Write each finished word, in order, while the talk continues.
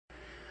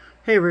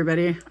Hey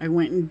everybody, I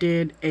went and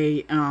did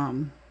a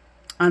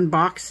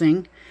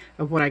unboxing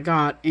of what I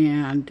got,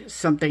 and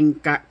something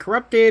got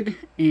corrupted,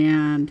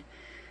 and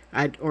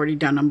I'd already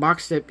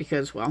unboxed it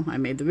because, well, I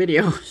made the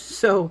video.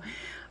 So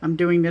I'm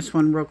doing this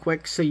one real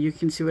quick so you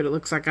can see what it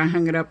looks like. I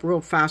hung it up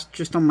real fast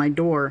just on my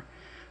door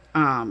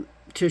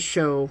to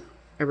show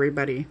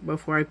everybody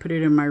before I put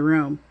it in my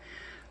room.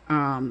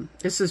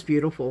 This is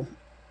beautiful.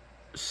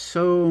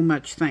 So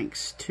much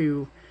thanks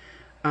to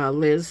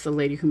Liz, the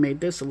lady who made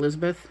this,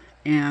 Elizabeth.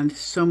 And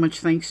so much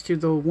thanks to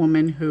the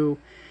woman who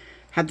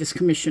had this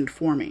commissioned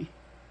for me.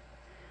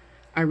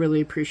 I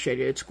really appreciate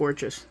it. It's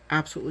gorgeous.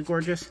 Absolutely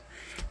gorgeous.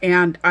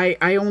 And I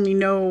only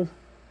know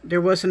there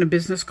wasn't a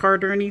business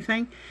card or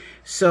anything.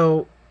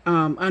 So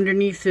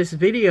underneath this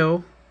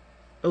video,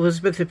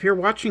 Elizabeth, if you're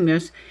watching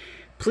this,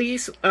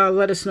 please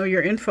let us know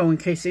your info in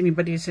case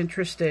anybody is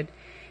interested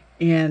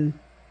in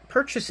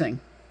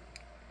purchasing.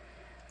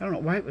 I don't know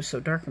why it was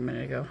so dark a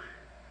minute ago.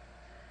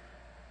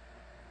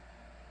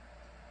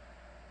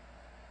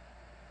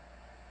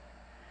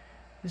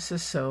 This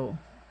is so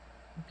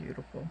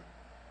beautiful.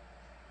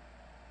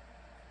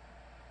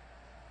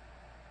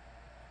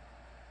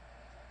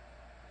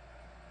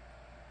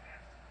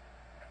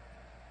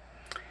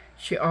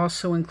 She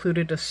also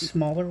included a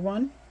smaller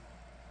one,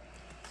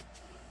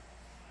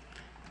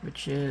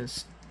 which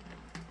is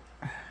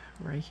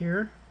right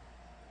here.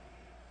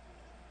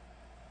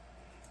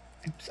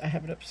 Oops, I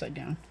have it upside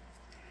down.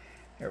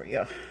 There we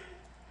go.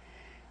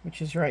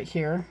 Which is right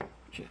here,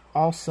 which is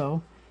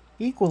also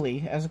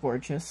equally as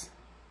gorgeous.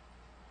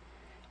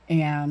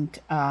 And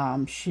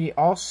she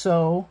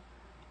also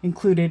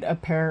included a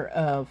pair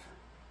of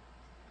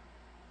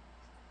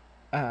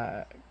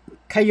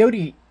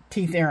coyote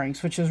teeth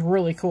earrings, which is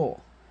really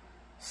cool.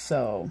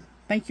 So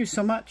thank you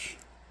so much.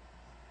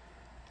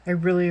 I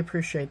really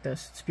appreciate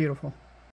this. It's beautiful.